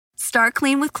Start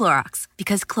clean with Clorox,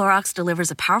 because Clorox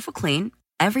delivers a powerful clean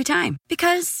every time.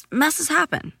 Because messes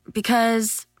happen.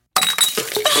 Because... I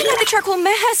got the charcoal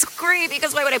mask. Great,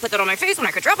 because why would I put that on my face when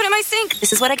I could drop it in my sink?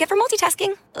 This is what I get for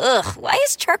multitasking. Ugh, why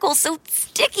is charcoal so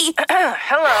sticky?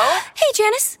 Hello? Hey,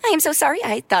 Janice. I am so sorry.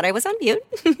 I thought I was on mute.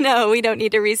 No, we don't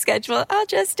need to reschedule. I'll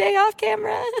just stay off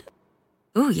camera.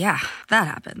 Ooh, yeah, that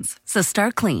happens. So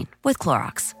start clean with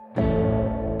Clorox.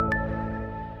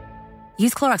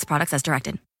 Use Clorox products as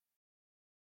directed.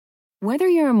 Whether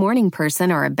you're a morning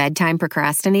person or a bedtime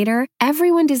procrastinator,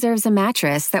 everyone deserves a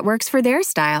mattress that works for their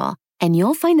style. And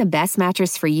you'll find the best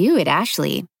mattress for you at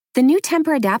Ashley. The new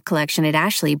Temper-Adapt collection at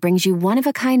Ashley brings you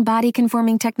one-of-a-kind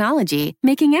body-conforming technology,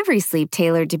 making every sleep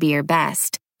tailored to be your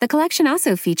best. The collection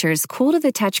also features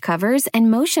cool-to-the-touch covers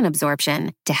and motion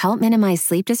absorption to help minimize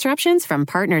sleep disruptions from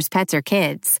partners, pets, or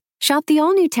kids. Shop the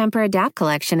all-new Temper-Adapt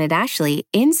collection at Ashley,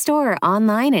 in-store or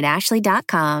online at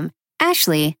ashley.com.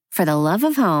 Ashley, for the love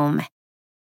of home.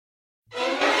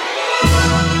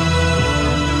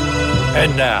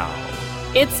 And now,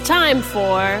 it's time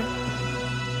for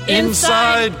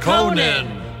Inside Conan,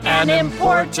 an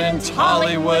important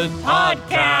Hollywood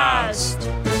podcast.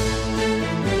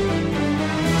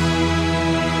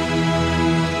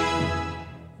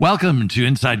 Welcome to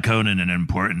Inside Conan, an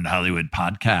important Hollywood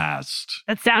podcast.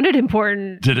 That sounded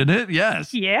important. Didn't it?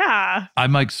 Yes. Yeah.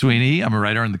 I'm Mike Sweeney. I'm a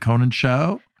writer on The Conan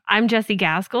Show. I'm Jessie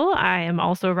Gaskell. I am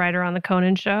also a writer on The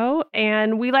Conan Show,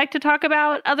 and we like to talk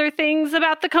about other things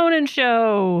about The Conan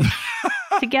Show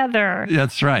together.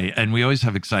 That's right. And we always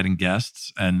have exciting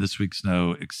guests, and this week's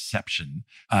no exception.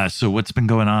 So what's been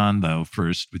going on, though,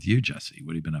 first with you, Jessie?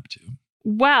 What have you been up to?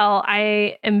 Well,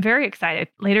 I am very excited.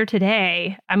 Later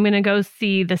today, I'm going to go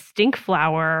see the stink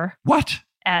flower. What?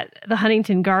 At the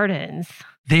Huntington Gardens.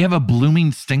 They have a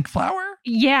blooming stink flower?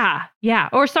 Yeah.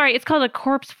 Or sorry, it's called a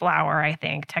corpse flower, I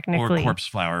think, technically. Or corpse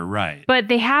flower, right. But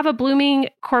they have a blooming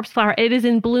corpse flower. It is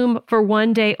in bloom for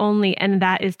one day only, and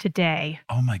that is today.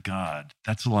 Oh my God.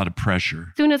 That's a lot of pressure.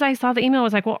 As soon as I saw the email, I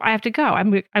was like, well, I have to go.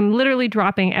 I'm literally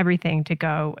dropping everything to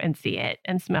go and see it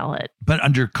and smell it. But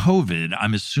under COVID,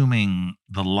 I'm assuming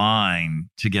the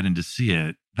line to get in to see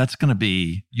it, that's going to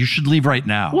be, you should leave right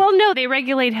now. Well, no, they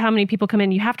regulate how many people come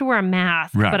in. You have to wear a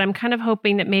mask. Right. But I'm kind of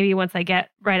hoping that maybe once I get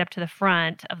right up to the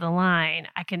front of the line,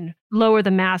 I can lower the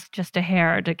mask just a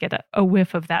hair to get a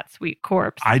whiff of that sweet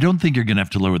corpse. I don't think you're going to have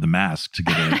to lower the mask to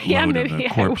get a Yeah, load of maybe a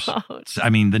corpse. I won't. I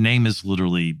mean, the name is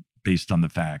literally based on the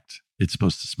fact it's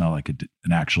supposed to smell like an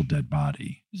actual dead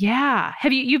body. Yeah.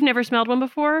 You've never smelled one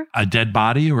before? A dead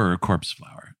body or a corpse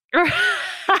flower?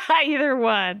 Either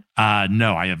one.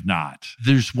 No, I have not.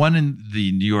 There's one in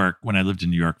the New York, when I lived in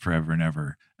New York forever and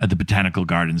ever, at the Botanical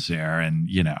Gardens there. And,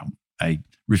 you know, I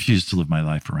refuse to live my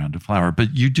life around a flower,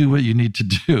 but you do what you need to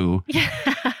do. Yeah.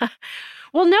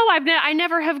 Well, no, I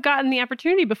never have gotten the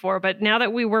opportunity before, but now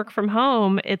that we work from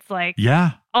home, it's like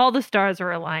all the stars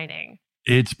are aligning.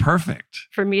 It's perfect.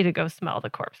 For me to go smell the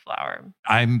corpse flower.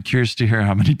 I'm curious to hear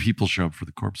how many people show up for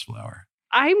the corpse flower.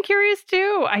 I'm curious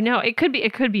too. I know it could be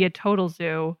a total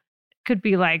zoo. It could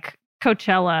be like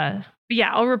Coachella. But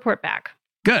yeah, I'll report back.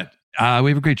 Good. We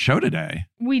have a great show today.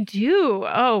 We do.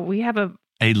 Oh, we have a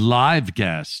live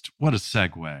guest. What a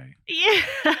segue.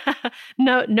 Yeah.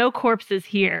 No corpses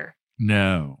here.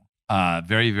 No.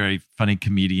 Very, very funny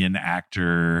comedian,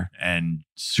 actor, and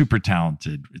super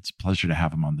talented. It's a pleasure to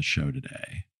have him on the show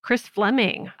today. Chris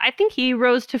Fleming. I think he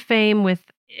rose to fame with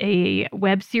a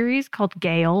web series called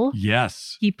Gale.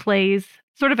 Yes. He plays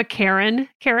sort of a Karen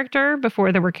character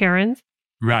before there were Karens.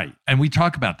 Right. And we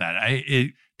talk about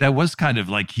that. That was kind of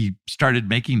like he started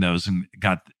making those and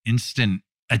got instant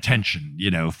attention, you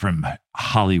know, from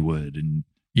Hollywood and,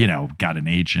 you know, got an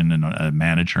agent and a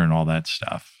manager and all that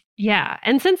stuff. Yeah.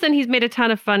 And since then, he's made a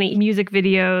ton of funny music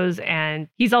videos, and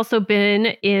he's also been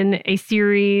in a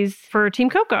series for Team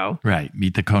Coco. Right.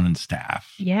 Meet the Conan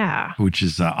Staff. Yeah. Which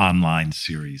is an online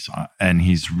series. And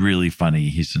he's really funny.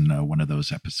 He's in one of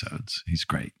those episodes. He's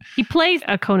great. He plays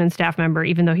a Conan staff member,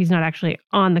 even though he's not actually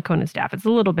on the Conan staff. It's a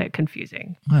little bit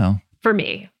confusing. Well. For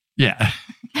me. Yeah.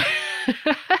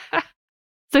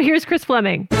 So here's Chris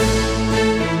Fleming.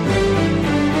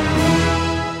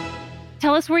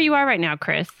 Tell us where you are right now,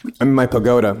 Chris. I'm in my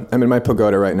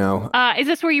pagoda right now. Is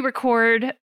this where you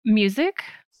record music?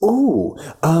 Ooh,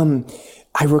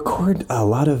 I record a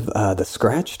lot of the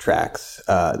scratch tracks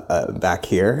back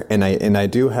here, and I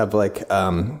do have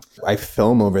I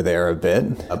film over there a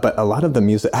bit, but a lot of the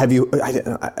music. Have you? I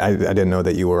didn't know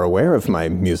that you were aware of my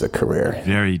music career.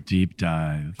 Very deep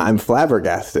dive. I'm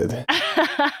flabbergasted.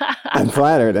 I'm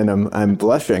flattered and I'm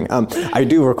blushing. I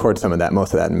do record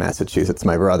most of that in Massachusetts.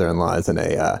 My brother-in-law is in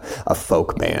a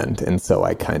folk band, and so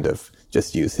I kind of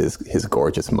just use his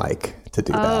gorgeous mic to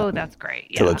do that. Oh, that's great.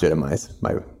 Yeah. To legitimize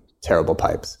my terrible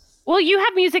pipes. Well, you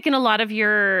have music in a lot of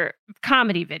your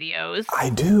comedy videos. I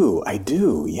do,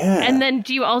 yeah. And then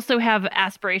do you also have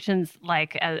aspirations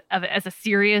like as a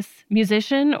serious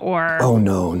musician or? Oh,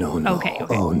 no. Okay.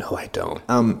 Oh, no, I don't.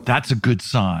 That's a good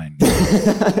sign.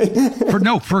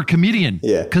 For a comedian.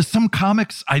 Yeah. Because some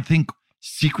comics, I think,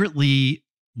 secretly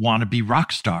want to be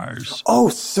rock stars. Oh,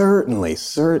 certainly.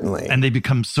 And they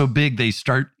become so big, they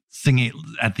start singing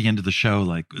at the end of the show,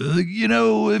 like,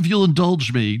 if you'll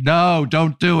indulge me. No,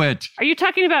 don't do it. Are you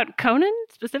talking about Conan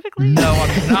specifically? No,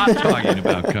 I'm not talking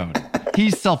about Conan.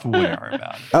 He's self-aware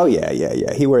about it. Oh,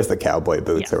 yeah. He wears the cowboy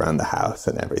boots around the house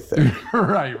and everything.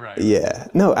 Right. Yeah.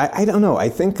 No, I don't know. I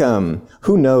think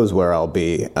who knows where I'll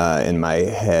be in my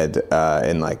head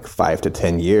in like 5 to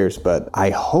 10 years, but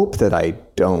I hope that I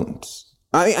don't.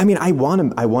 I mean, I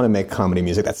want to make comedy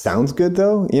music that sounds good,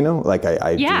 though. Like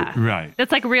I do. Right.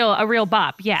 That's like a real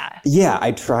bop. Yeah. Yeah,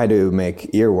 I try to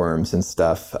make earworms and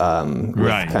stuff with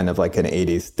kind of like an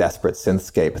 80s desperate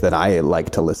synthscape that I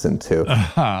like to listen to.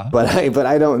 Uh-huh. But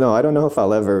I don't know. I don't know if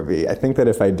I'll ever be. I think that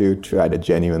if I do try to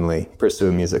genuinely pursue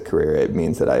a music career, it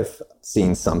means that I've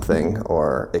seen something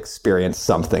or experienced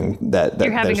something that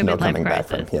there's no coming back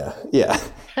from. Yeah.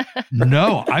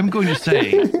 No, I'm going to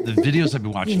say the videos I've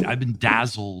been watching, I've been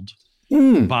dazzled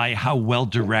by how well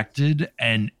directed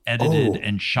and edited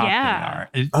and shot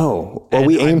they are.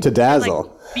 We aim to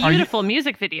dazzle. Like beautiful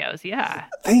music videos, yeah.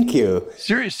 Thank you.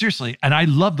 Seriously, and I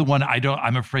love the one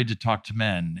I'm Afraid to Talk to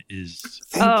Men is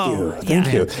Thank you.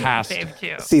 Fantastic.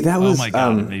 Too. See, that was oh my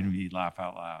God, it made me laugh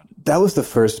out loud. That was the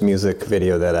first music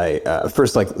video that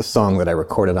first song that I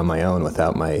recorded on my own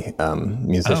without my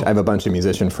musician. I have a bunch of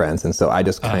musician friends, and so I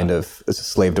just kind of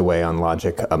slaved away on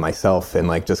Logic myself and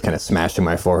like just kind of smashing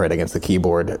my forehead against the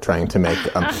keyboard trying to make.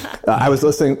 I was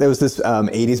listening. There was this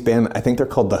 80s band. I think they're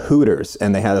called the Hooters,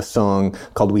 and they had a song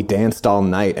called "We Danced All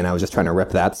Night," and I was just trying to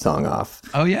rip that song off.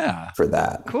 Oh yeah, for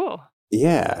that. Cool.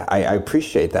 Yeah, I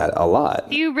appreciate that a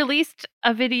lot. You released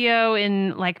a video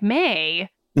in like May.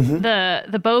 Mm-hmm.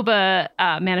 The Boba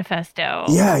manifesto.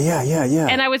 Yeah.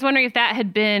 And I was wondering if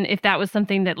that was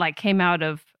something that like came out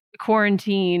of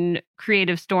quarantine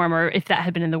creative storm, or if that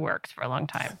had been in the works for a long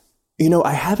time.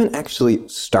 I haven't actually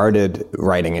started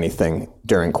writing anything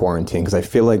during quarantine because I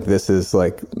feel like this is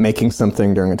like making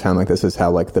something during a time like this is how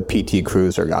like the PT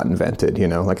Cruiser got invented,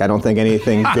 Like I don't think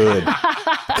anything good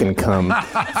can come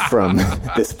from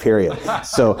this period.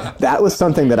 So that was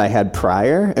something that I had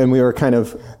prior, and we were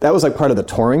that was like part of the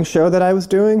touring show that I was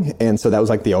doing. And so that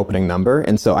was like the opening number.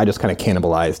 And so I just kind of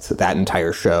cannibalized that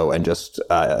entire show and just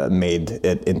made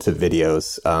it into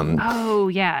videos. Oh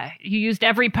yeah. You used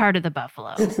every part of the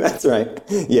buffalo. That's right.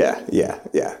 Yeah.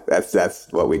 That's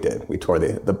what we did. We tore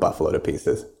the buffalo to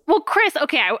pieces. Well, Chris,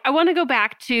 okay, I want to go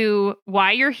back to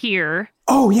why you're here.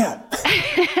 Oh, yeah.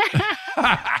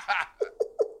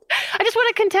 I just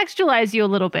want to contextualize you a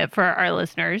little bit for our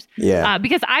listeners. Yeah.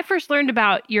 Because I first learned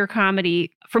about your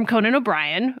comedy from Conan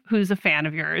O'Brien, who's a fan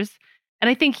of yours. And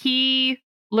I think he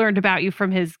learned about you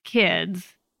from his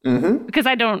kids. Mm-hmm. Because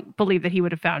I don't believe that he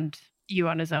would have found you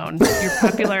on his own. You're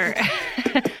popular.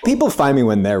 People find me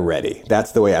when they're ready.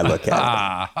 That's the way I look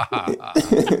at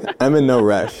it. I'm in no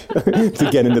rush to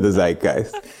get into the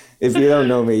zeitgeist. If you don't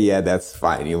know me yet, that's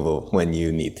fine. You will when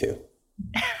you need to.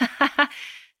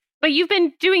 But you've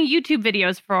been doing YouTube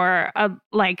videos for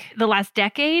like the last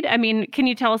decade. I mean, can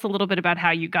you tell us a little bit about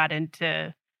how you got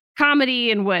into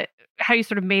comedy and how you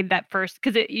sort of made that first?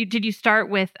 Because did you start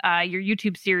with your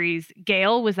YouTube series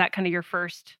Gale? Was that kind of your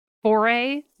first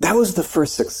foray? That was the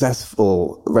first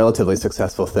relatively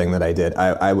successful thing that I did.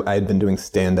 I had been doing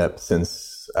stand-up since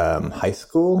high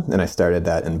school, and I started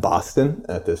that in Boston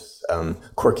at this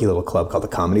quirky little club called the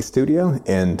Comedy Studio,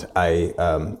 and I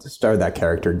started that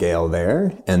character Gail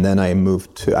there, and then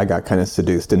I got kind of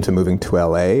seduced into moving to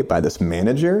LA by this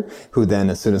manager, who then,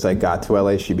 as soon as I got to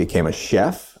LA, she became a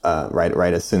chef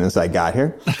right as soon as I got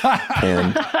here,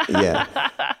 and yeah.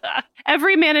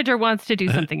 Every manager wants to do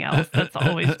something else. That's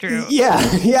always true. Yeah.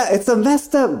 It's a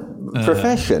messed up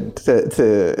profession.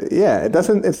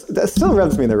 It still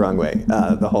rubs me the wrong way.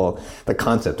 The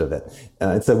concept of it.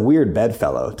 It's a weird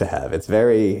bedfellow to have. It's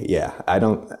very, I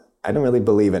don't really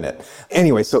believe in it.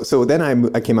 Anyway, so then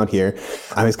I came out here.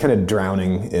 I was kind of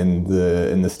drowning in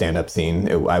the stand-up scene.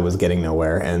 I was getting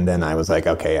nowhere, and then I was like,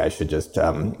 okay, I should just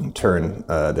turn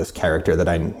this character that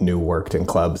I knew worked in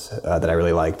clubs that I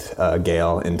really liked,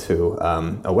 Gail, into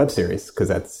a web series, because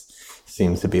that's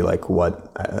seems to be like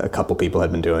what a couple people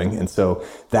had been doing. And so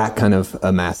that kind of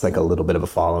amassed like a little bit of a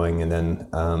following. And then...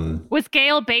 Was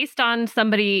Gail based on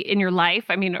somebody in your life?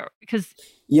 I mean, because...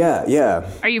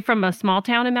 Yeah. Are you from a small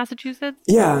town in Massachusetts?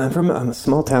 Yeah, I'm from a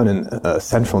small town in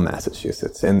central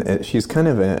Massachusetts. And she's kind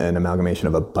of an amalgamation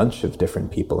of a bunch of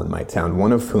different people in my town,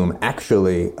 one of whom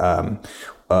actually...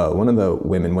 one of the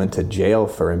women went to jail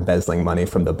for embezzling money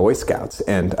from the Boy Scouts,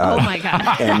 and oh my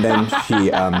god! And then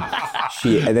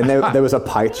and then there was a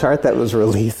pie chart that was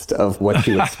released of what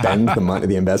she would spend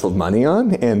the embezzled money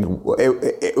on, and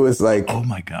it was like, oh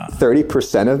my god,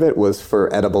 30% of it was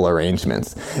for edible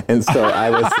arrangements, and so I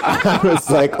was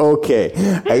like, okay,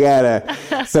 I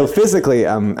gotta. So physically,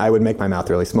 I would make my mouth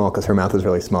really small because her mouth was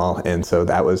really small, and so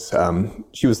that was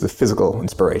she was the physical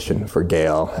inspiration for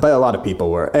Gail, but a lot of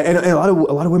people were, and a lot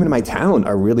of women in my town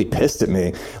are really pissed at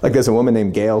me. Like there's a woman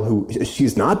named Gail who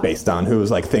she's not based on, who's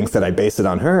like thinks that I based it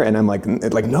on her, and I'm like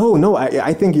no,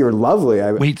 I think you're lovely.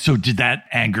 Wait, so did that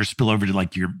anger spill over to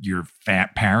like your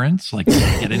fat parents? Like, did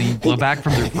they get any blowback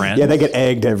from their friends? Yeah, they get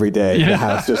egged every day. Yeah. The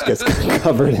house just gets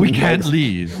covered. We can't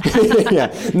leave.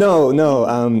 Yeah, no.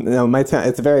 My town,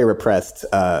 it's very repressed.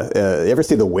 You ever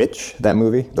see The Witch? That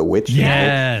movie, The Witch.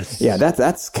 Yes. Yeah,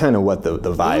 that's kind of what the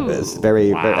vibe is.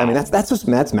 Very. Wow. I mean,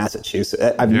 that's Massachusetts.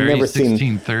 I've very never seen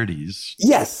 1630s.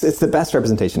 Yes, it's the best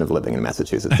representation of living in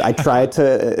Massachusetts. I tried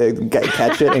to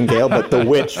catch it in Gale, but The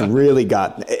Witch really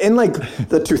got in like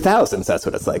the 2000s. That's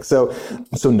what it's like. So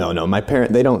no. My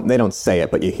parents, they don't say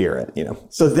it, but you hear it, you know.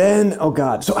 So then, oh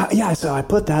God. So I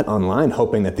put that online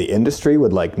hoping that the industry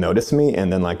would like notice me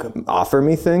and then like offer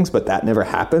me things, but that never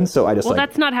happened. So I just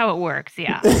that's not how it works.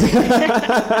 Yeah.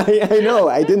 I know.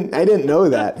 I didn't know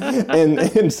that.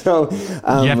 And so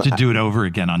you have to do it over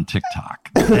again on TikTok.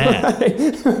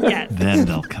 Then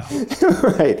they'll come.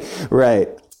 Right.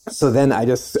 So then I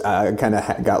just kind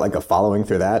of got like a following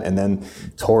through that, and then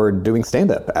toured doing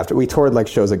stand-up. After we toured like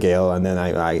shows of Gale, and then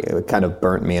I it kind of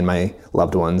burnt me and my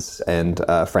loved ones and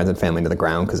friends and family to the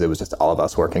ground because it was just all of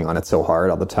us working on it so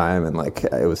hard all the time, and like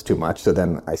it was too much. So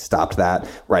then I stopped that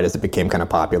right as it became kind of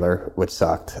popular, which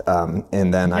sucked.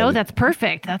 And then that's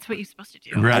perfect. That's what you're supposed to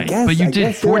do. Right. But you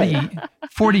did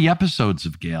 40 episodes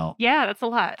of Gale. Yeah, that's a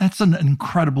lot. That's an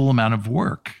incredible amount of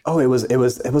work. Oh, it was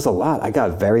a lot. I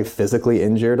got very physically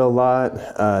injured a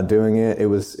lot doing it.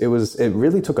 It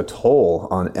really took a toll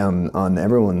on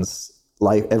everyone's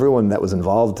life, everyone that was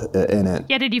involved in it.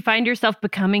 Yeah, did you find yourself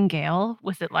becoming Gale?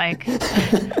 Was it like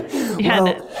you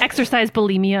had exercise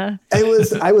bulimia?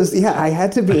 I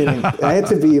had to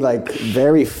be like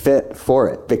very fit for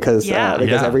it because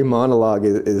every monologue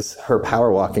is her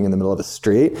power walking in the middle of the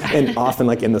street and often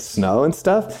like in the snow and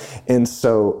stuff. And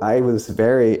so I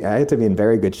had to be in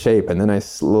very good shape. And then I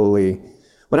slowly,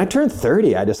 when I turned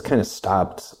 30, I just kind of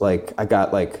stopped. Like I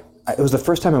got like, it was the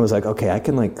first time I was like, okay, I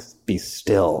can like be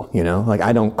still, you know, like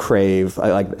I don't crave,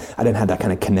 I didn't have that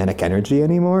kind of kinetic energy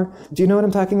anymore. Do you know what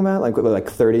I'm talking about? Like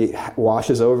 30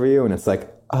 washes over you and it's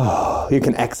like, oh, you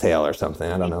can exhale or something.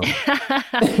 I don't know.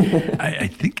 I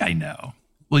think I know.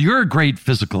 Well, you're a great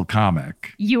physical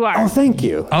comic. You are. Oh, thank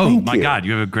you. Oh thank my you. God,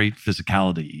 you have a great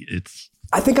physicality.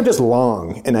 I think I'm just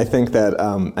long, and I think that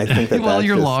well,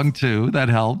 you're long too. That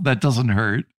helped. That doesn't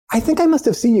hurt. I think I must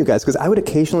have seen you guys because I would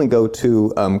occasionally go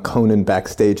to Conan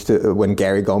backstage to when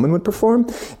Gary Goldman would perform,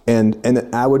 and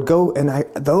I would go and I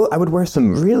would wear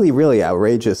some really really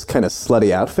outrageous kind of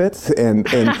slutty outfits, and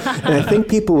I think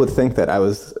people would think that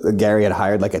Gary had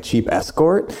hired like a cheap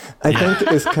escort. I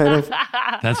think is kind of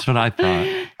that's what I thought.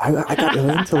 I got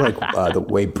really into like the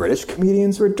way British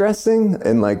comedians were dressing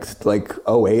in like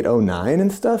 08, 09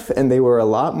 and stuff, and they were a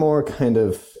lot more kind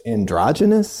of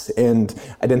androgynous, and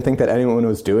I didn't think that anyone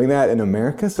was doing that in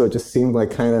America, so it just seemed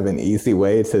like kind of an easy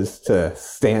way to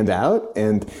stand out,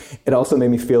 and it also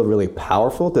made me feel really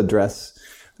powerful to dress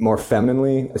more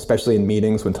femininely, especially in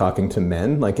meetings when talking to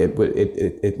men. Like it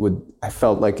would I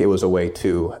felt like it was a way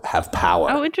to have power.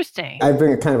 Oh, interesting. I've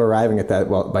been kind of arriving at that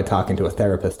by talking to a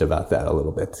therapist about that a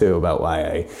little bit too, about why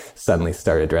I suddenly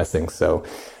started dressing so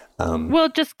well,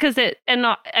 just because the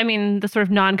sort of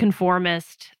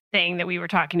nonconformist thing that we were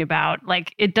talking about,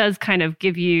 like it does kind of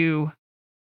give you,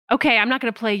 okay, I'm not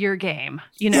going to play your game.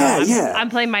 You know, I'm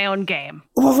playing my own game.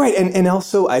 Well, right. And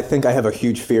also I think I have a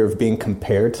huge fear of being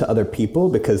compared to other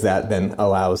people because that then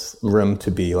allows room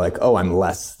to be like, oh, I'm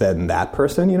less than that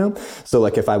person, you know? So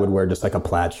like if I would wear just like a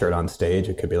plaid shirt on stage,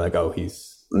 it could be like, oh,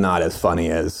 he's not as funny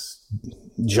as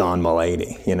John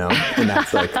Mulaney, you know? And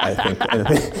that's like,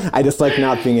 I just like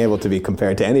not being able to be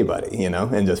compared to anybody, you know?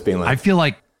 And just being like, I feel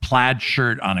like plaid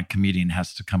shirt on a comedian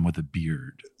has to come with a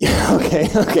beard. Yeah,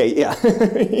 okay,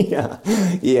 yeah.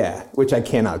 Yeah, which I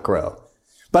cannot grow.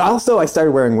 But also I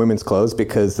started wearing women's clothes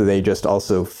because they just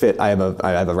also fit. I have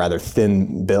a rather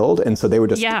thin build. And so they would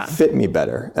just fit me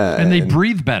better. And they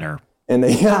breathe better. And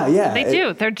they, They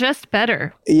do. They're just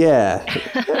better. Yeah.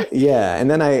 Yeah.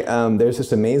 And then there's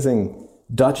this amazing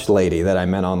Dutch lady that I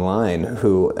met online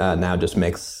who now just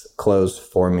makes clothes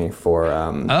for me for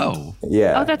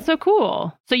yeah. Oh, that's so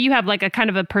cool. So you have like a kind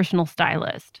of a personal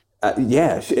stylist.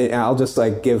 I'll just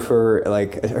like give her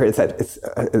like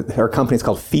her company's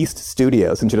called Feast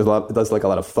Studios, and she does like a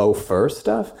lot of faux fur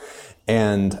stuff.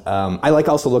 And I like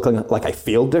also looking like I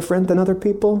feel different than other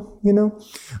people, you know,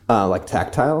 like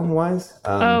tactile wise.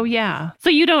 Oh, yeah.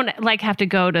 So you don't like have to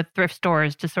go to thrift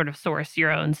stores to sort of source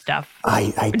your own stuff.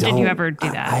 I don't. Did you ever do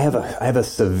that? I have a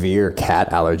severe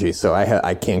cat allergy, so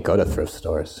I can't go to thrift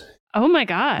stores. Oh my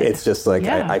God. It's just like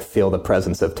I feel the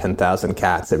presence of 10,000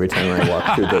 cats every time I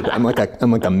walk through I'm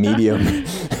like a medium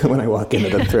when I walk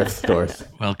into the thrift stores.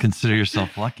 Well, consider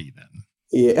yourself lucky then.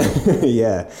 Yeah,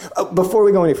 yeah. Before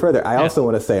we go any further, I also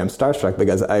want to say I'm starstruck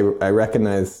because I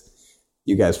recognize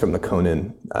you guys from the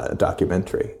Conan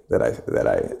documentary that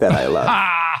I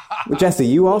love. Jesse,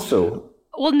 you also.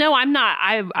 Well, no, I'm not.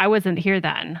 I wasn't here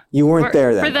then. You weren't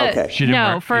there then. Okay. She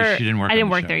didn't work. I didn't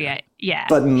work there yet. Yeah.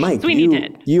 But Mike,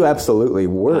 you absolutely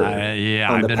were.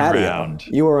 I've been patio. Around.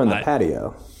 You were on the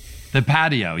patio. The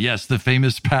patio, yes, the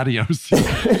famous patio scene.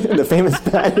 The famous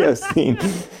patio scene.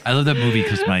 I love that movie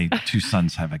because my two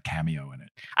sons have a cameo in it.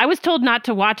 I was told not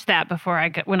to watch that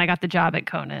when I got the job at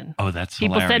Conan. Oh, that's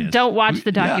People hilarious. said don't watch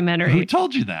the documentary. Who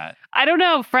told you that? I don't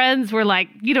know. Friends were like,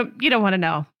 you don't want to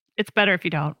know. It's better if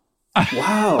you don't.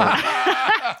 Wow.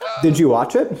 Did you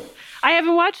watch it? I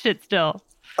haven't watched it still.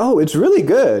 Oh, it's really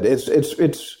good. It's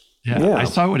yeah. I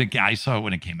saw it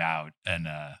when it came out, and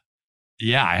I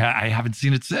haven't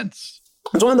seen it since.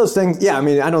 It's one of those things. Yeah, I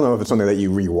mean, I don't know if it's something that you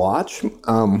rewatch,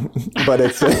 but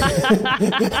it's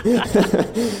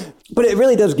but it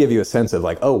really does give you a sense of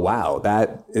like, oh wow,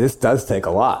 this does take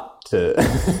a lot to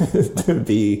to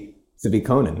be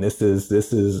Conan. This is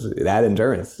that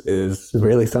endurance is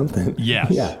really something.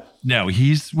 Yes. Yeah. No,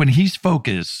 when he's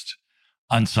focused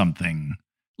on something,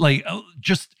 like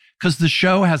just because the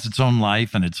show has its own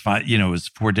life and it's it's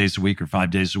 4 days a week or 5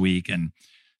 days a week, and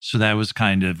so that was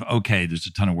kind of, okay, there's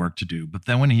a ton of work to do. But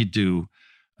then when he'd do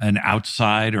an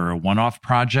outside or a one-off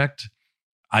project,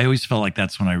 I always felt like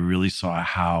that's when I really saw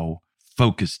how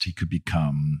focused he could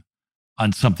become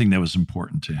on something that was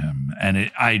important to him. And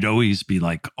I'd always be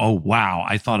like, oh, wow,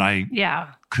 I thought I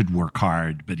could work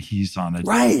hard, but he's on a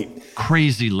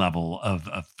crazy level of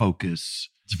focus.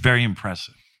 It's very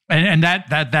impressive. And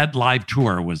that live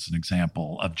tour was an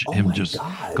example of him just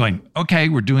going, okay,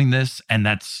 we're doing this. And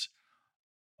that's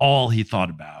all he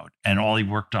thought about and all he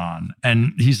worked on.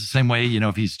 And he's the same way,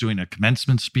 if he's doing a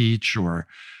commencement speech or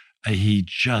he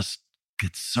just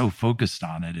gets so focused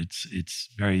on it. It's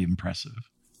very impressive.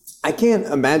 I can't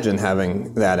imagine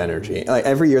having that energy. Like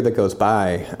every year that goes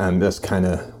by, I'm just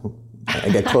I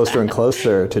get closer and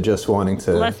closer to just wanting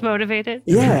to. Less motivated?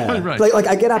 Yeah. Right. Like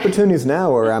I get opportunities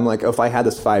now where I'm like, if I had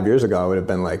this 5 years ago, I would have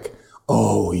been like,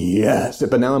 oh, yes.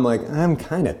 But now I'm like, I'm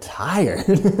kind of tired.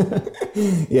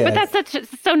 Yeah. But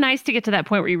that's so nice to get to that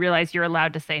point where you realize you're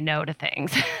allowed to say no to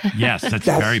things. Yes, that's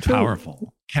very true.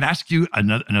 Powerful. Can I ask you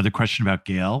another question about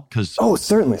Gail? Oh,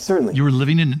 certainly. You were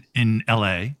living in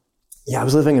L.A. Yeah, I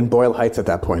was living in Boyle Heights at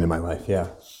that point in my life, yeah.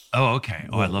 Oh, okay.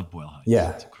 Oh, I love Boyle Heights.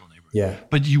 Yeah. It's a cool neighborhood. Yeah.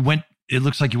 But it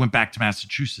looks like you went back to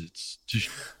Massachusetts to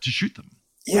shoot them.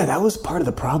 Yeah, that was part of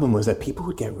the problem, was that people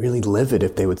would get really livid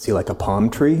if they would see like a palm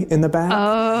tree in the back.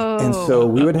 Oh. And so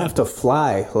we would have to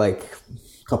fly like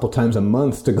a couple times a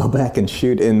month to go back and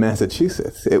shoot in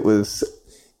Massachusetts. It was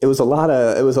a lot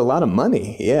of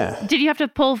money. Yeah. Did you have to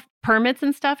pull permits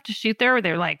and stuff to shoot there? Or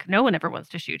they're like, no one ever wants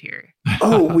to shoot here?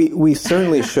 Oh, we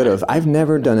certainly should have. I've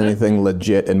never done anything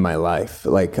legit in my life,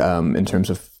 like in terms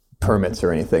of permits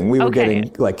or anything. We were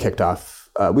getting like kicked off.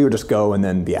 We would just go and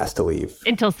then be asked to leave.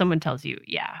 Until someone tells you,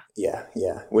 yeah. Yeah.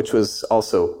 Which was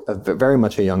also very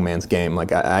much a young man's game.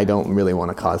 Like I don't really want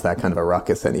to cause that kind of a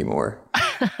ruckus anymore.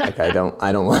 Like I don't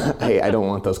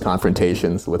want those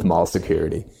confrontations with mall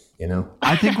security,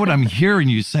 I think what I'm hearing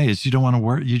you say is you don't want to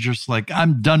work. You're just like,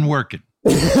 I'm done working.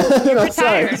 No,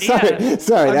 sorry. I'm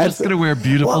just going to wear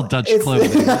beautiful Dutch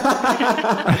clothing.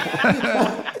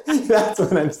 That's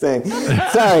what I'm saying.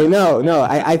 Sorry, no.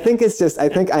 I think it's just. I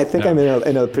think I'm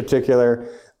in a particular.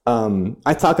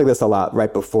 I talk like this a lot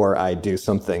right before I do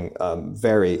something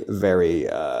very, very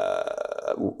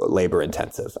labor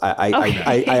intensive.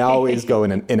 I always go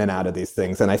in and out of these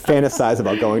things, and I fantasize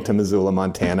about going to Missoula,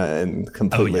 Montana, and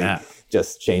completely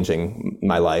just changing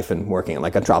my life and working at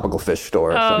like a tropical fish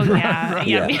store or something.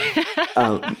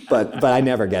 But I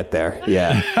never get there.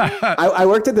 Yeah. I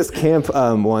worked at this camp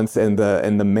once, and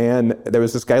the man, there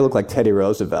was this guy who looked like Teddy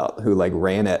Roosevelt who like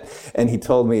ran it, and he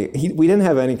told me we didn't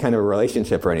have any kind of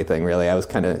relationship or anything really. I was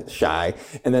kind of shy,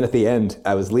 and then at the end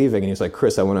I was leaving, and he was like,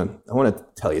 "Chris, I want to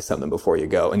tell you something before you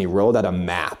go." And he rolled out a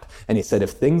map, and he said,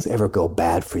 "If things ever go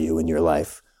bad for you in your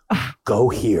life, go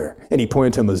here." And he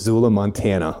pointed to Missoula,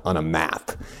 Montana on a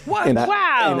map. What? And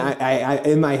Wow. And I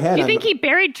in my head, Do you think he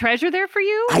buried treasure there for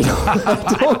you? I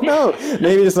don't know.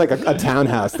 Maybe just like a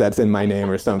townhouse that's in my name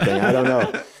or something. I don't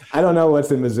know. I don't know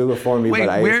what's in Missoula for me. Wait,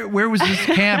 but where was this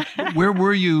camp? Where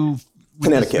were you with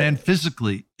Connecticut. this man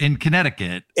physically? In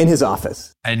Connecticut. in his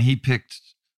office. And he picked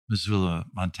Missoula,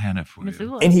 Montana for you.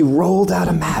 Missoula. And he rolled out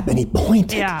a map and he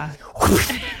pointed. Yeah.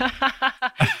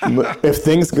 If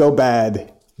things go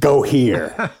bad, go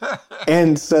here.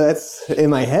 And so that's in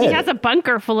my head. He has a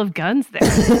bunker full of guns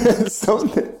there.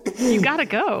 Something. You gotta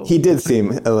go. He did seem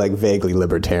like vaguely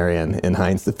libertarian in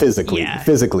hindsight. Physically, Yeah.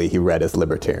 physically, he read as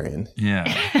libertarian. Yeah.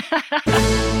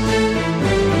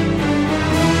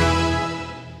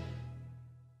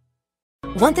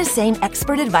 Want the same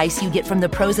expert advice you get from the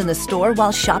pros in the store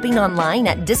while shopping online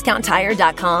at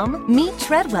DiscountTire.com? Meet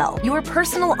Treadwell, your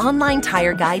personal online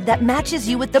tire guide that matches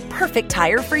you with the perfect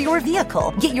tire for your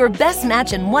vehicle. Get your best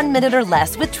match in 1 minute or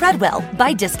less with Treadwell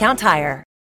by Discount Tire.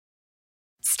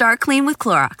 Start clean with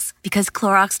Clorox because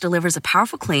Clorox delivers a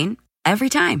powerful clean every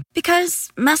time. Because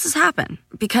messes happen.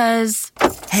 Because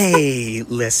Hey,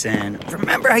 listen,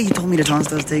 remember how you told me to toss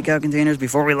those takeout containers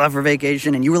before we left for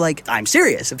vacation? And you were like, I'm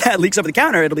serious. If that leaks over the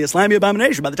counter, it'll be a slimy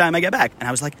abomination by the time I get back. And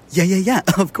I was like, yeah,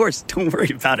 of course. Don't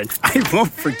worry about it. I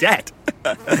won't forget.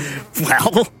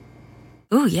 Well,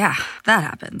 ooh, yeah, that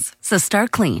happens. So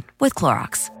start clean with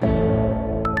Clorox.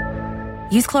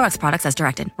 Use Clorox products as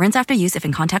directed. Rinse after use if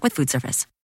in contact with food surface.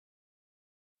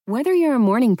 Whether you're a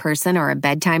morning person or a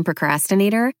bedtime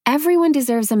procrastinator, everyone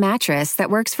deserves a mattress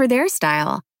that works for their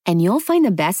style. And you'll find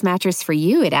the best mattress for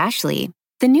you at Ashley.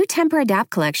 The new Temper-Adapt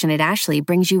collection at Ashley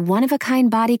brings you one-of-a-kind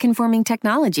body-conforming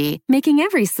technology, making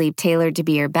every sleep tailored to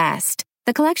be your best.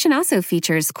 The collection also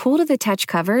features cool-to-the-touch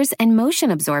covers and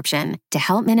motion absorption to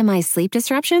help minimize sleep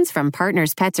disruptions from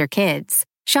partners, pets, or kids.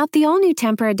 Shop the all-new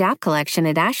Temper-Adapt collection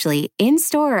at Ashley,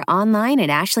 in-store or online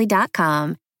at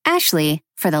ashley.com. Ashley,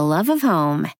 for the love of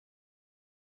home.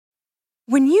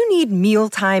 When you need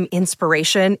mealtime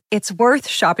inspiration, it's worth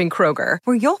shopping Kroger,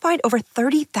 where you'll find over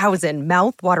 30,000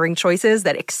 mouth-watering choices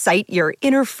that excite your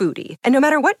inner foodie. And no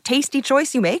matter what tasty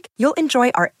choice you make, you'll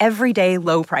enjoy our everyday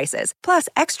low prices, plus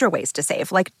extra ways to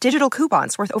save, like digital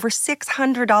coupons worth over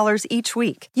 $600 each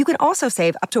week. You can also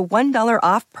save up to $1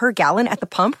 off per gallon at the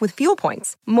pump with fuel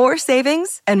points. More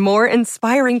savings and more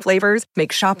inspiring flavors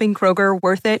make shopping Kroger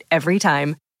worth it every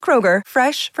time. Kroger,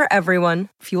 fresh for everyone.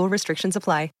 Fuel restrictions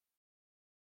apply.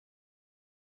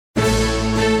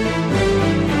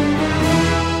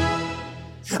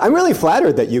 I'm really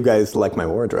flattered that you guys like my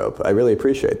wardrobe. I really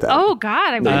appreciate that. Oh,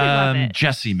 God, I really love it.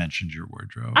 Jesse mentioned your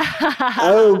wardrobe.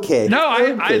 Okay. No,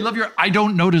 I love I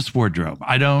don't notice wardrobe.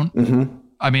 I don't. Mm-hmm.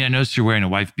 I mean, I noticed you're wearing a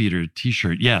wife beater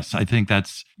t-shirt. Yes, I think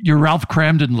that's your Ralph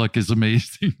Cramden look is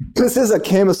amazing. This is a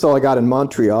camisole I got in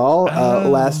Montreal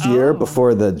last year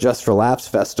before the Just for Laughs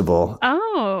festival.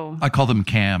 Oh. I call them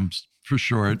cams for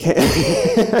short. Cams.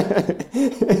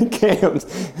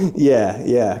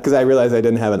 Yeah. Because I realized I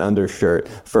didn't have an undershirt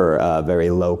for a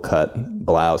very low cut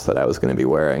blouse that I was going to be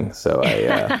wearing. So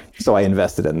I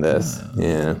invested in this.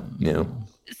 Yeah.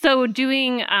 So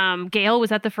doing Gail, was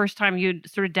that the first time you'd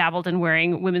sort of dabbled in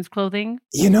wearing women's clothing?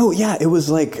 Yeah, it was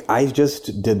like I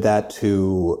just did that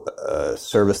to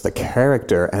service the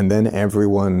character. And then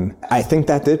everyone, I think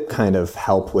that did kind of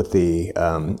help with the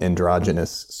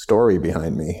androgynous story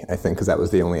behind me, I think, because that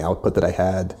was the only output that I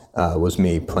had was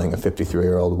me playing a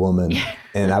 53-year-old woman.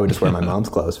 And I would just wear my mom's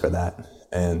clothes for that.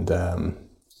 And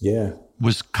yeah.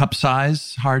 Was cup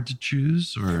size hard to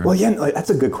choose? Or? Well, yeah,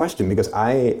 that's a good question because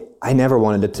I never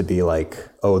wanted it to be like,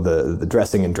 oh, the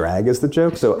dressing in drag is the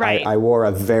joke. So right. I wore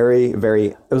a very, very,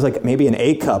 it was like maybe an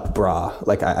A-cup bra.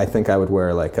 Like I think I would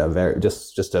wear like a very,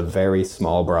 just a very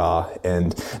small bra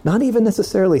and not even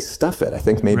necessarily stuff it. I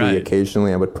think maybe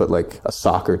occasionally I would put like a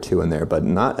sock or two in there, but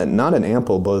not an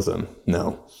ample bosom.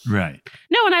 No. Right.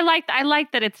 No, and I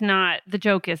like that it's not, the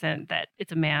joke isn't that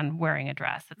it's a man wearing a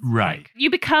dress. It's right. Like, you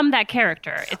become that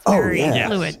character. It's very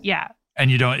fluid. Yeah.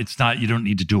 And you don't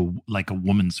need to do like a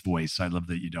woman's voice. I love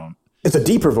that you don't. It's a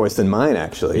deeper voice than mine,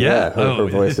 actually. Yeah. Her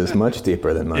voice is much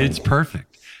deeper than mine. It's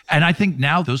perfect. And I think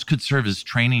now those could serve as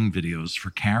training videos for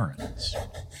Karens.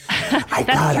 I've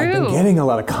been getting a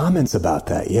lot of comments about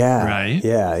that. Yeah. Right?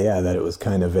 Yeah, that it was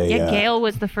kind of a... Gail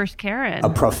was the first Karen. A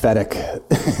prophetic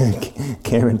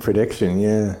Karen prediction.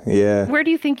 Yeah. Where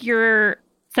do you think your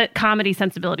comedy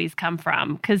sensibilities come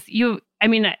from? Because you're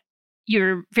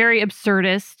very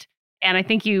absurdist, and I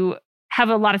think you have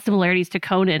a lot of similarities to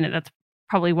Conan, and that's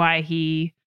probably why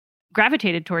he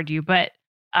gravitated toward you. But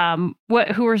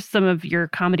who are some of your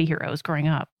comedy heroes growing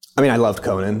up? I mean, I loved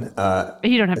Conan.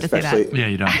 You don't have to say that. Yeah,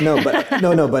 you don't.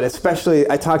 No, but especially,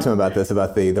 I talked to him about this,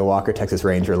 about the Walker Texas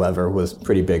Ranger lever was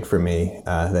pretty big for me,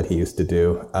 that he used to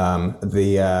do.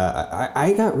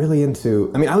 I got really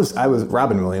into, I was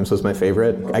Robin Williams was my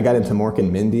favorite. I got into Mork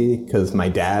and Mindy because my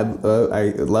dad, I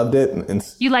loved it. And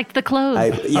you liked the clothes.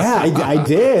 I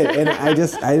did. And I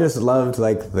just loved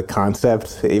like the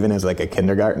concept, even as like a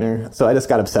kindergartner. So I just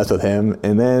got obsessed with him.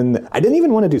 And then I didn't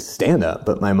even want to do stand-up,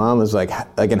 but my mom was like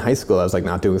in high school, I was like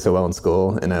not doing so well in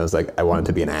school, and I was like, I wanted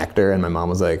to be an actor, and my mom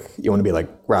was like, you want to be like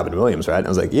Robin Williams, right? And I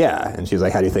was like, yeah. And she was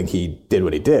like, how do you think he did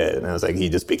what he did? And I was like, he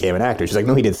just became an actor. She's like,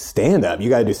 no, he did stand-up. You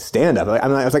got to do stand-up. I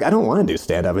was like, I don't want to do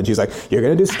stand-up. And she's like, you're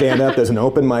going to do stand-up. There's an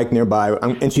open mic nearby.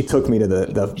 And she took me to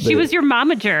the she was your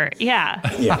momager. Yeah.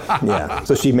 Yeah.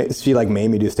 So she like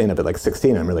made me do stand-up at like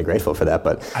 16. I'm really grateful for that.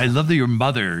 But I love that your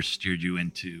mother steered you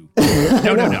into,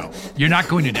 no. You're not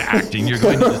going into acting. You're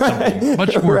going into something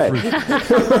much more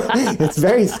fruitful. It's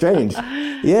very strange.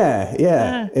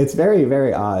 Yeah. It's very,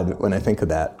 very odd when I think of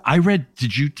that. I read,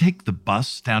 did you take the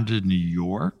bus down to New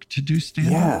York to do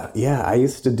stand-up? Yeah. I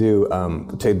used to do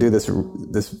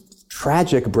this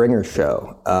tragic bringer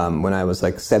show when I was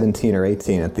like 17 or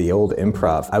 18 at the old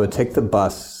Improv. I would take the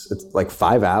bus, it's like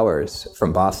 5 hours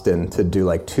from Boston to do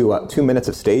like 2 minutes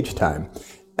of stage time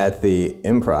at the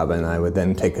Improv, and I would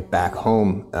then take it back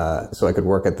home so I could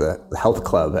work at the health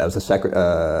club as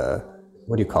a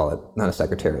what do you call it? Not a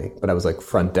secretary, but I was like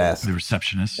front desk. The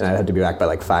receptionist. And I had to be back by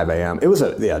like 5 a.m. It was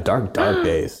dark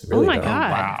days. Really dark.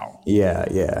 God. Wow.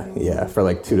 Yeah. For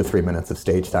like 2 to 3 minutes of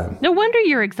stage time. No wonder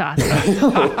you're exhausted.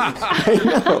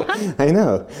 I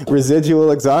know.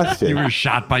 Residual exhaustion. You were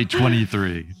shot by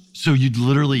 23. So you'd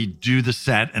literally do the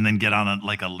set and then get on a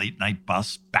late night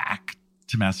bus back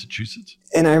to Massachusetts?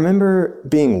 And I remember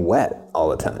being wet all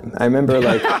the time. I remember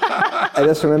I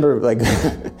just remember being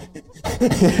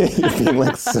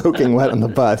like soaking wet on the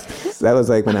bus. So that was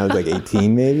like when I was like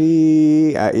 18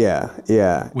 maybe.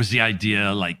 Yeah. Was the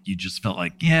idea like you just felt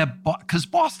like, because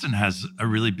Boston has a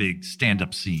really big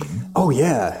stand-up scene. Oh,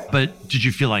 yeah. But did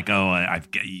you feel like,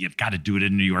 you've got to do it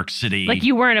in New York City? Like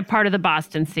you weren't a part of the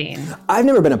Boston scene. I've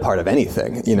never been a part of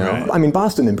anything, you know. Right. I mean,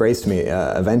 Boston embraced me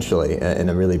eventually in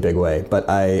a really big way. But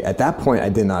at that point,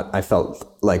 I felt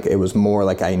like it was more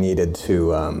like I needed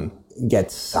to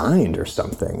get signed or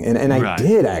something. And I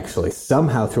did actually.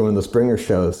 Somehow through one of those bringer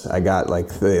shows, I got like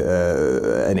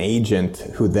an agent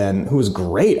who was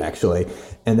great actually,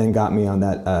 and then got me on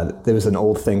that. There was an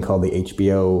old thing called the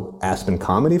HBO Aspen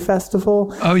Comedy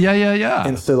Festival. Oh, yeah.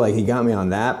 And so like he got me on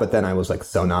that, but then I was like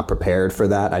so not prepared for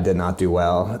that. I did not do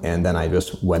well. And then I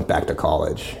just went back to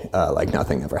college like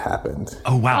nothing ever happened.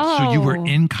 Oh, wow. So you were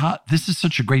in this is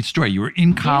such a great story. You were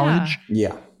in college.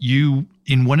 Yeah. You,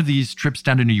 in one of these trips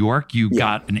down to New York, you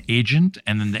got an agent,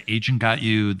 and then the agent got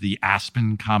you the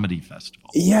Aspen Comedy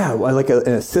Festival. Yeah, well, like an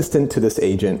assistant to this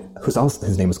agent,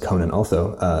 his name was Conan,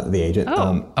 also the agent.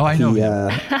 I know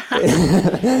him.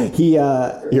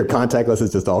 Your contact list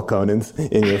is just all Conans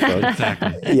in your phone.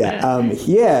 Exactly.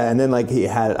 Yeah, and then like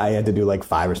I had to do like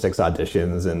 5 or 6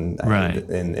 auditions, and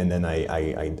then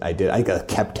I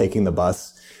kept taking the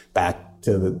bus back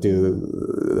to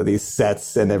do these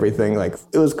sets and everything. Like,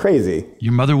 it was crazy.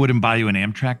 Your mother wouldn't buy you an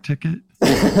Amtrak ticket?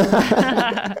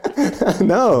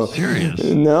 No. Serious?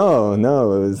 No.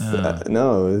 It was it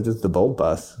was just the Bolt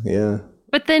bus. Yeah.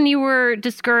 But then you were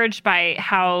discouraged by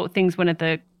how things went at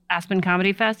the Aspen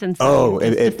Comedy Fest, and so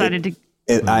decided to.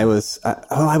 I was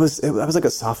like a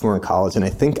sophomore in college, and I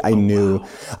think I knew,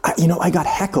 I got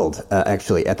heckled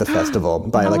actually at the festival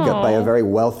by by a very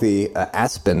wealthy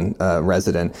Aspen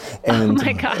resident, and oh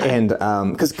my God. And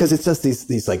because it's just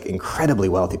these like incredibly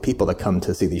wealthy people that come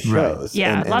to see these shows.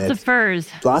 Yeah, and lots of furs.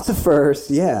 Lots of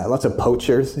furs, yeah, lots of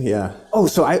poachers, yeah. Oh,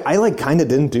 so I like kind of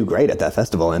didn't do great at that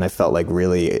festival, and I felt like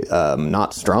really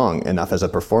not strong enough as a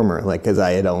performer, like because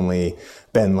I had only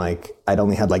been like, I'd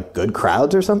only had like good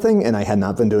crowds or something, and I had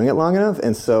not been doing it long enough.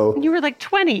 And so you were like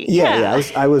 20. Yeah.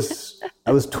 I was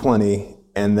 20.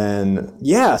 And then,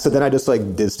 so then I just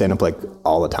like did stand up like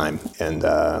all the time. And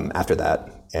after that,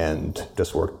 and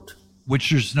just worked.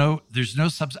 Which there's no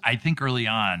I think early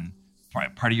on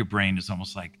part of your brain is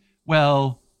almost like,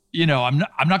 well, I'm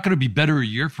not going to be better a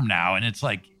year from now. And it's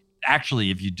like,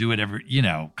 actually, if you do it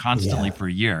constantly for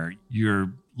a year,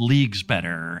 your league's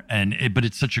better. But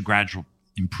it's such a gradual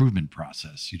improvement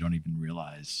process. You don't even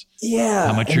realize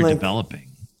how much you're developing.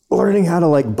 Learning how to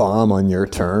like bomb on your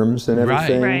terms and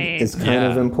everything is kind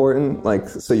of important. Like,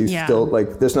 so you still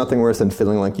like, there's nothing worse than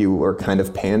feeling like you were kind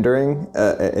of pandering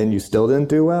and you still didn't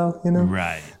do well,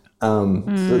 Right.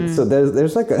 So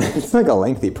there's like it's like a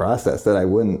lengthy process that I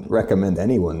wouldn't recommend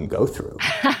anyone go through.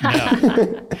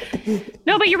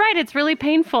 No, but you're right. It's really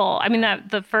painful. I mean,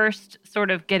 that the first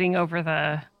sort of getting over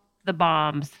the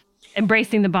bombs.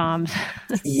 Embracing the bombs.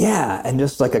 Yeah, and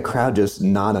just like a crowd just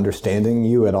not understanding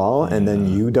you at all, and then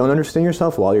you don't understand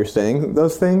yourself while you're saying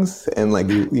those things, and like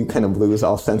you kind of lose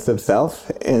all sense of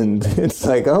self, and it's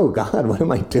like, oh God, what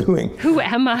am I doing? Who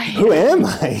am I? Who am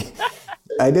I?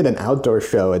 I did an outdoor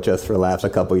show at Just for Laughs a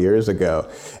couple years ago,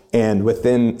 and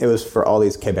it was for all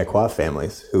these Quebecois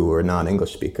families who were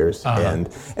non-English speakers. And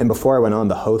before I went on,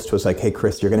 the host was like, hey,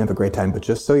 Chris, you're going to have a great time, but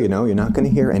just so you know, you're not going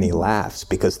to hear any laughs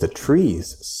because the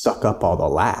trees suck up all the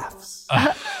laughs.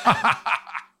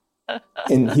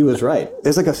 And he was right.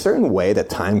 There's like a certain way that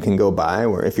time can go by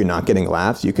where if you're not getting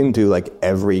laughs, you can do like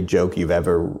every joke you've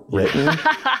ever written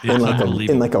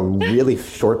in like a really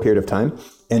short period of time.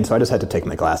 And so I just had to take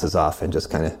my glasses off and just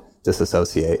kind of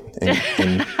disassociate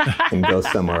and go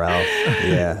somewhere else.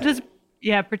 Yeah. Just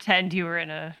pretend you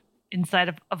were inside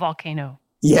of a volcano.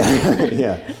 Yeah.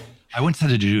 Yeah. I once had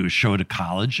to do a show at a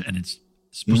college, and it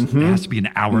has to be an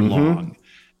hour long.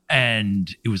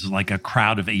 And it was like a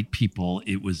crowd of 8 people.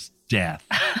 It was death.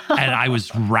 And I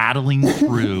was rattling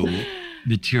through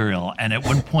material. And at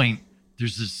one point,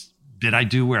 there's this bit I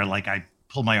do where like I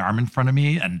pull my arm in front of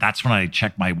me, and that's when I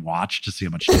check my watch to see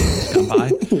how much time has gone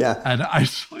by. Yeah. And I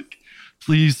was like,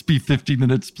 please be 50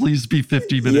 minutes. Please be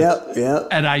 50 minutes. Yep.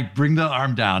 And I bring the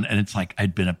arm down, and it's like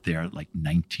I'd been up there like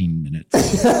 19 minutes.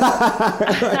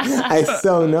 I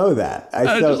so know that. I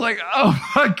was just like, oh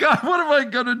my God, what am I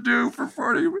going to do for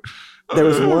 40 minutes? There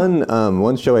was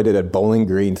one show I did at Bowling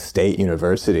Green State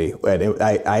University. And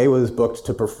I was booked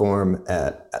to perform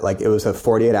at, like, it was a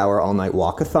 48-hour all-night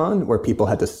walkathon where people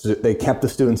they kept the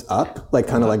students up, like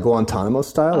kind of like Guantanamo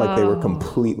style. Like they were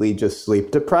completely just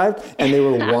sleep deprived, and they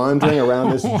were wandering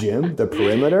around this gym, the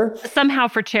perimeter. Somehow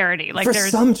for charity. Like for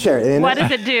some charity. And what does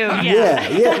it do?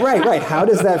 Yeah, right. How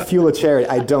does that fuel a charity?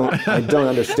 I don't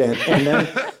understand. And then,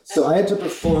 so I had to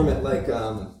perform at like,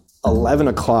 11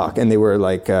 o'clock, and they were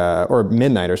like, or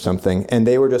midnight or something. And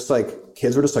they were just like,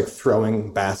 kids were just like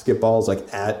throwing basketballs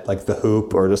like at like the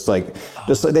hoop, or just like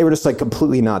they were just like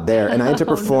completely not there. And I had to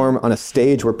perform on a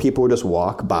stage where people would just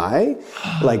walk by,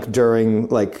 like during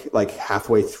like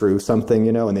halfway through something,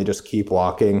 and they just keep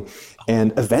walking.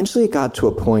 And eventually it got to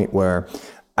a point where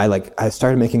I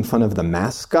started making fun of the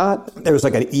mascot. There was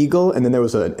like an eagle, and then there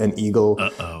was an eagle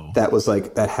that was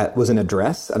like was in a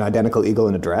dress, an identical eagle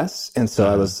in a dress. And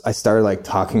so I started like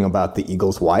talking about the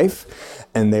eagle's wife,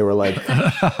 and they were like,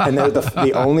 and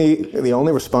the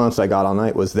only response I got all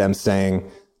night was them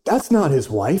saying, "That's not his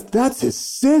wife, that's his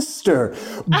sister."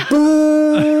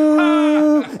 Boo!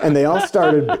 And they all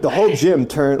started, the whole gym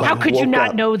turned. How could you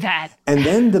not know that? And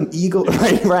then the eagle,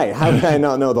 right. How did I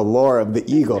not know the lore of the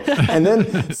eagle? And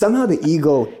then somehow the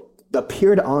eagle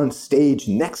appeared on stage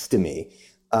next to me.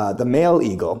 The male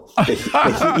eagle,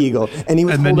 the he eagle. And he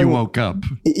was then you woke up.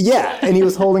 Yeah. And he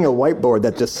was holding a whiteboard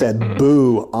that just said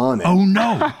boo on it. Oh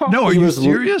no. No, are you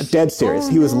serious? Dead serious.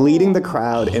 He was leading the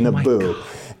crowd in a boo. God.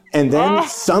 And then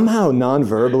somehow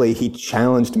non-verbally, he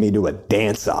challenged me to a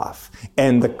dance-off.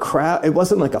 And the crowd, it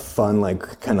wasn't like a fun,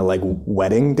 like kind of like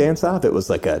wedding dance-off. It was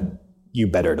like you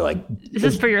better to like. This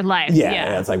is for your life.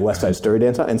 Yeah. It's like West Side Story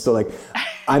dance-off. And so like,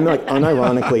 I'm like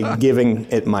unironically giving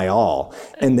it my all.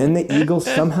 And then the eagle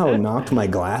somehow knocked my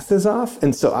glasses off.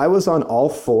 And so I was on all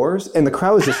fours, and the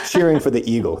crowd was just cheering for the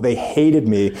eagle. They hated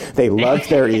me. They loved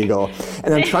their eagle.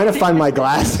 And I'm trying to find my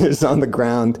glasses on the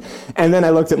ground. And then I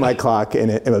looked at my clock,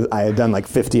 and I had done like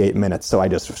 58 minutes. So I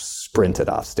just sprinted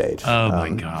off stage. Oh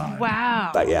my God. Wow.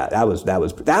 But yeah, that was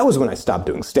when I stopped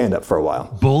doing stand-up for a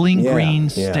while. Bowling Green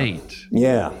State.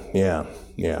 Yeah.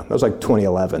 That was like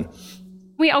 2011.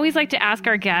 We always like to ask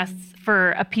our guests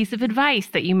for a piece of advice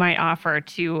that you might offer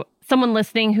to someone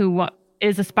listening who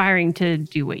is aspiring to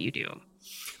do what you do.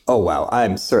 Oh, wow.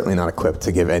 I'm certainly not equipped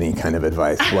to give any kind of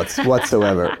advice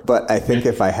whatsoever. But I think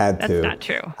if I had to, that's not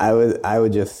true. I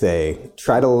would just say,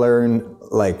 try to learn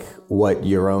like what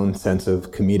your own sense of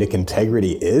comedic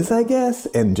integrity is, I guess,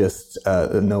 and just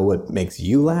know what makes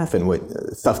you laugh and what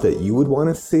stuff that you would want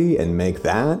to see, and make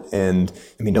that. And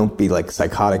I mean, don't be like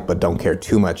psychotic, but don't care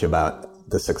too much about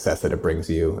the success that it brings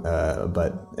you.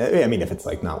 But I mean, if it's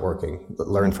like not working,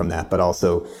 learn from that, but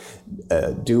also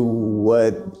do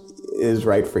what is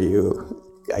right for you,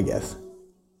 I guess.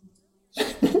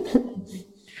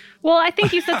 Well, I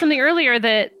think you said something earlier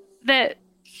that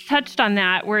touched on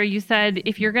that, where you said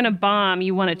if you're going to bomb,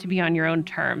 you want it to be on your own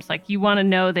terms. Like you want to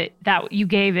know that you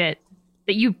gave it,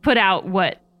 that you put out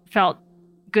what felt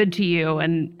good to you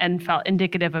and felt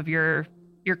indicative of your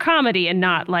comedy, and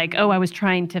not like, oh, I was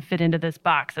trying to fit into this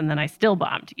box and then I still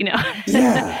bombed, you know?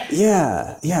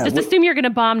 Yeah. Just assume you're going to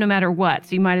bomb no matter what.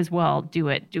 So you might as well do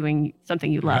it doing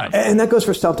something you love. And that goes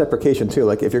for self-deprecation too.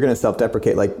 Like if you're going to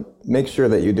self-deprecate, like make sure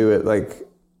that you do it like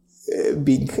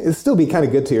still be kind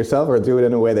of good to yourself, or do it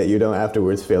in a way that you don't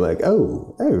afterwards feel like,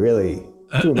 oh, I really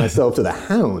threw myself to the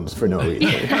hounds for no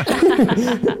reason.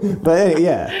 But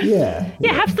yeah,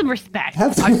 have some respect.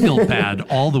 I feel bad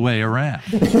all the way around.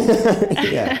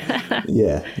 Yeah.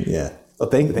 Well,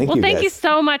 thank you. Well, thank guys. you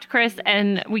so much, Chris,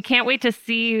 and we can't wait to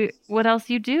see what else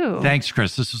you do. Thanks,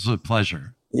 Chris. This was a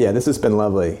pleasure. Yeah, this has been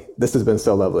lovely. This has been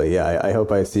so lovely. Yeah, I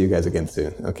hope I see you guys again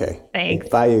soon. Okay. Thanks.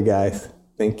 Bye, you guys.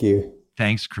 Thank you.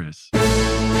 Thanks, Chris.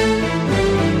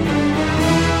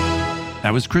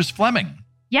 That was Chris Fleming.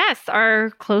 Yes,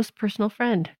 our close personal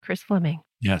friend, Chris Fleming.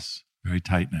 Yes, very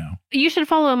tight now. You should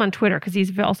follow him on Twitter because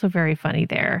he's also very funny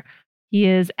there. He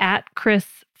is at Chris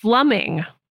Fleming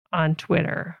on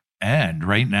Twitter. And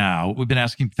right now, we've been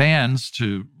asking fans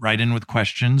to write in with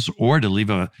questions or to leave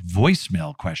a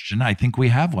voicemail question. I think we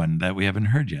have one that we haven't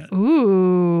heard yet.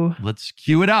 Ooh. Let's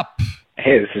cue it up.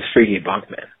 Hey, this is Freaky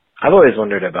Bonkman. I've always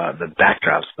wondered about the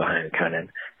backdrops behind Conan.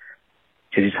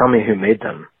 Could you tell me who made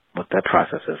them, what that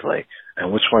process is like,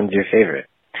 and which one's your favorite?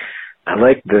 I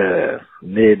like the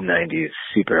mid-90s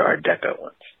super Art Deco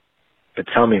ones, but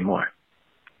tell me more.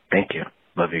 Thank you.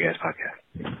 Love you guys'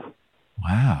 podcast.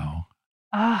 Wow.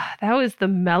 That was the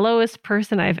mellowest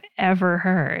person I've ever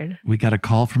heard. We got a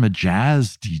call from a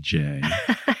jazz DJ.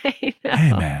 I know.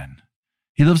 Hey, man.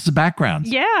 He loves the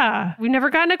backgrounds. Yeah. We've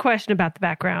never gotten a question about the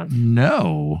backgrounds.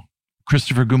 No.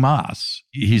 Christopher Gumas.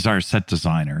 He's our set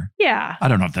designer. Yeah. I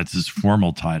don't know if that's his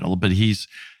formal title, but he's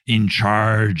in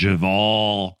charge of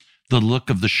all the look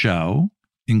of the show,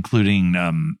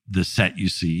 including the set you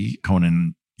see,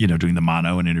 Conan, doing the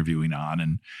mono and interviewing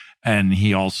on. And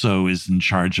he also is in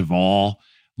charge of all,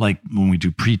 like when we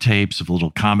do pre-tapes of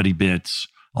little comedy bits,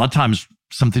 a lot of times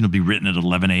something will be written at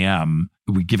 11 a.m.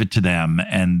 We give it to them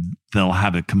and they'll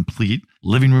have a complete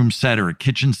living room set or a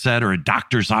kitchen set or a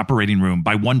doctor's operating room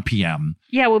by 1 p.m.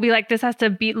 Yeah, we'll be like, this has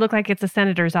to look like it's a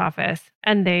senator's office,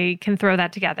 and they can throw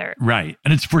that together. Right.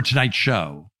 And it's for tonight's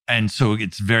show. And so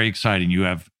it's very exciting. You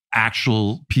have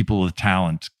actual people with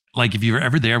talent. Like if you're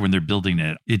ever there when they're building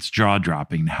it, it's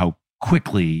jaw-dropping how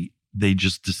quickly they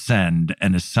just descend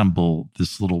and assemble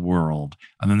this little world.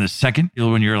 And then the second,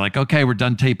 when you're like, okay, we're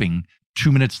done taping,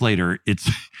 2 minutes later, it's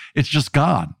just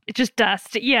gone. It's just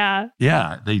dust. Yeah.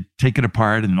 Yeah. They take it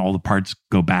apart and all the parts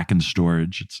go back into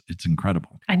storage. It's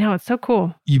incredible. I know. It's so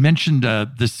cool. You mentioned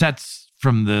the sets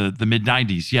from the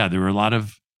mid-90s. Yeah, there were a lot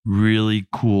of really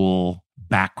cool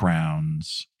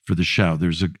backgrounds for the show.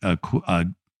 There's a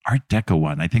Art Deco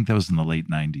one. I think that was in the late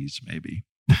 90s, maybe.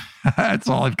 That's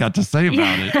all I've got to say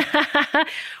about it.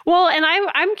 Well, and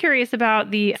I'm curious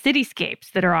about the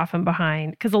cityscapes that are often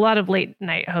behind, because a lot of late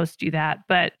night hosts do that.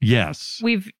 But yes,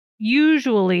 we've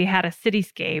usually had a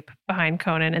cityscape behind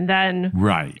Conan. And then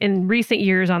in recent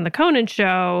years on the Conan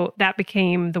show, that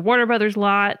became the Warner Brothers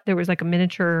lot. There was like a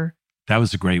miniature. That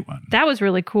was a great one. That was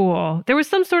really cool. There was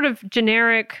some sort of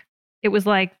generic, it was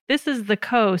like, this is the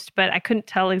coast, but I couldn't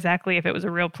tell exactly if it was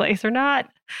a real place or not.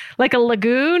 Like a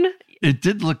lagoon. It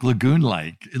did look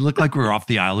lagoon-like. It looked like we were off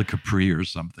the Isle of Capri or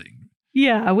something.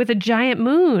 Yeah, with a giant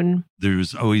moon.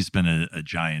 There's always been a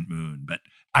giant moon. But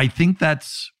I think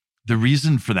that's the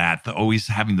reason for that, the always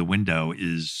having the window,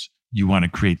 is you want to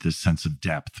create this sense of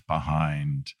depth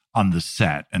behind on the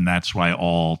set. And that's why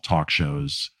all talk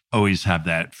shows always have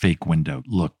that fake window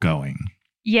look going.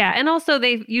 Yeah, and also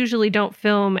they usually don't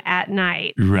film at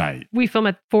night. Right. We film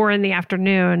at 4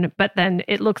 p.m, but then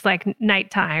it looks like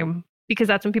nighttime because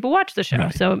that's when people watch the show.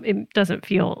 Right. So it doesn't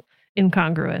feel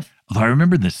incongruous. Although I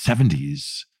remember in the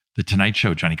 70s, the Tonight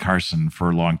Show, Johnny Carson, for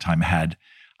a long time had,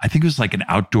 I think it was like an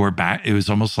outdoor it was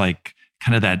almost like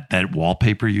kind of that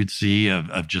wallpaper you'd see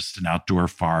of just an outdoor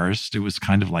forest. It was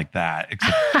kind of like that,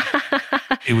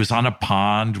 except it was on a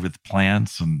pond with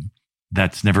plants, and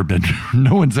that's never been,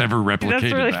 no one's ever replicated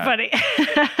That's really that. funny.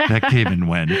 That came and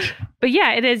went. But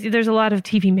yeah, it is. There's a lot of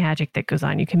TV magic that goes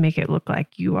on. You can make it look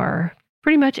like you are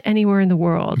pretty much anywhere in the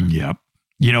world. Yep.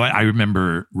 You know what? I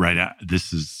remember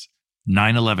this is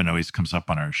 9/11 always comes up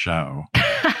on our show.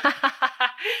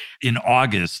 In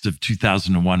August of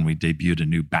 2001, we debuted a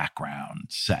new background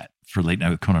set for Late Night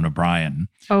with Conan O'Brien.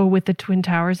 Oh, with the Twin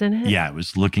Towers in it? Yeah, it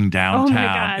was looking downtown. Oh my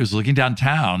God. It was looking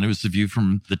downtown. It was the view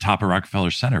from the top of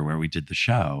Rockefeller Center where we did the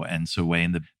show. And so way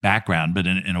in the background, but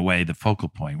in a way, the focal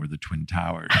point were the Twin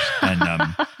Towers. And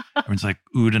everyone's like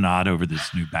oohed and awed over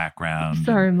this new background.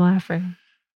 Sorry, I'm laughing.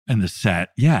 And the set,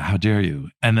 yeah, how dare you?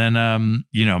 And then,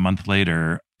 a month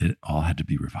later, it all had to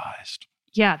be revised.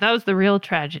 Yeah, that was the real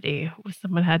tragedy. Was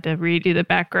someone had to redo the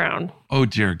background. Oh,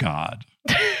 dear God.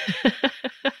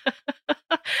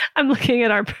 I'm looking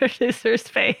at our producer's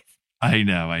face. I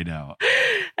know.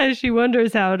 As she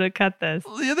wonders how to cut this.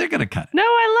 Yeah, they're going to cut it. No,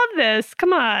 I love this.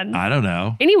 Come on. I don't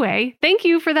know. Anyway, thank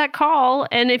you for that call.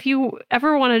 And if you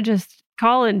ever want to just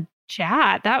call and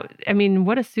chat,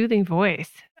 what a soothing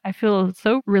voice. I feel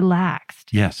so relaxed.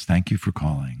 Yes, thank you for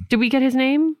calling. Did we get his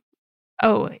name?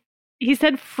 Oh, he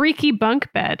said freaky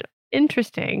bunk bed.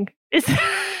 Interesting.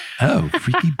 Oh,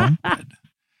 freaky bunk bed.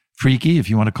 Freaky, if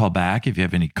you want to call back, if you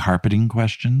have any carpeting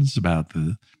questions about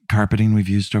the carpeting we've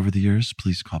used over the years,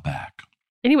 please call back.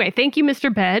 Anyway, thank you,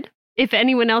 Mr. Bed. If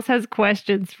anyone else has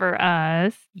questions for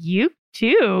us, you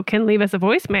too can leave us a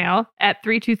voicemail at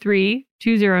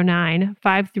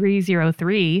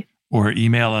 323-209-5303. Or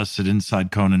email us at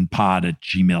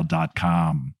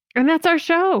insideconanpod@gmail.com. And that's our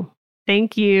show.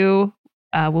 Thank you.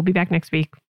 We'll be back next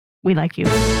week. We like you.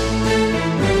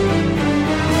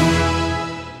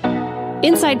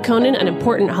 Inside Conan, an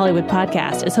important Hollywood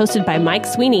podcast, is hosted by Mike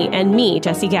Sweeney and me,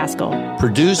 Jesse Gaskell.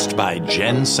 Produced by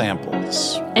Jen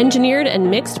Samples. Engineered and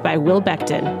mixed by Will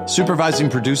Beckton. Supervising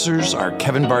producers are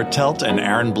Kevin Bartelt and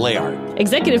Aaron Blayard.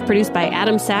 Executive produced by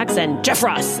Adam Sachs and Jeff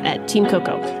Ross at Team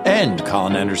Coco. And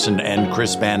Colin Anderson and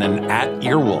Chris Bannon at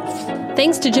Earwolf.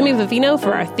 Thanks to Jimmy Vivino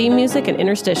for our theme music and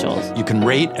interstitials. You can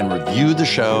rate and review the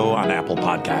show on Apple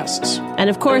Podcasts. And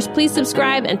of course, please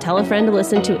subscribe and tell a friend to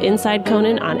listen to Inside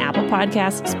Conan on Apple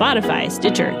Podcasts, Spotify,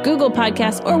 Stitcher, Google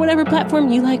Podcasts, or whatever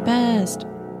platform you like best.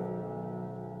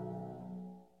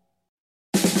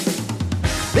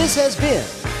 This has been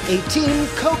a Team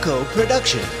Coco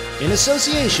production in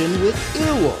association with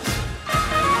Earwolf.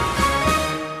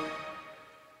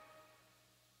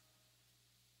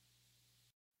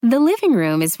 The living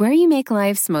room is where you make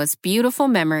life's most beautiful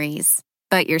memories.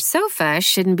 But your sofa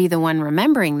shouldn't be the one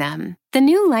remembering them. The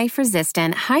new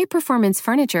life-resistant, high-performance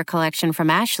furniture collection from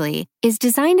Ashley is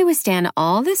designed to withstand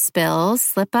all the spills,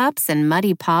 slip-ups, and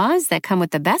muddy paws that come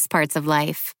with the best parts of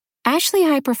life. Ashley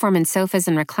high-performance sofas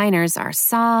and recliners are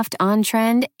soft,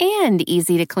 on-trend, and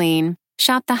easy to clean.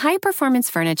 Shop the high-performance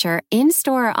furniture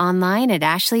in-store or online at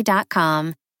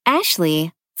ashley.com.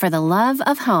 Ashley, for the love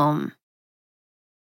of home.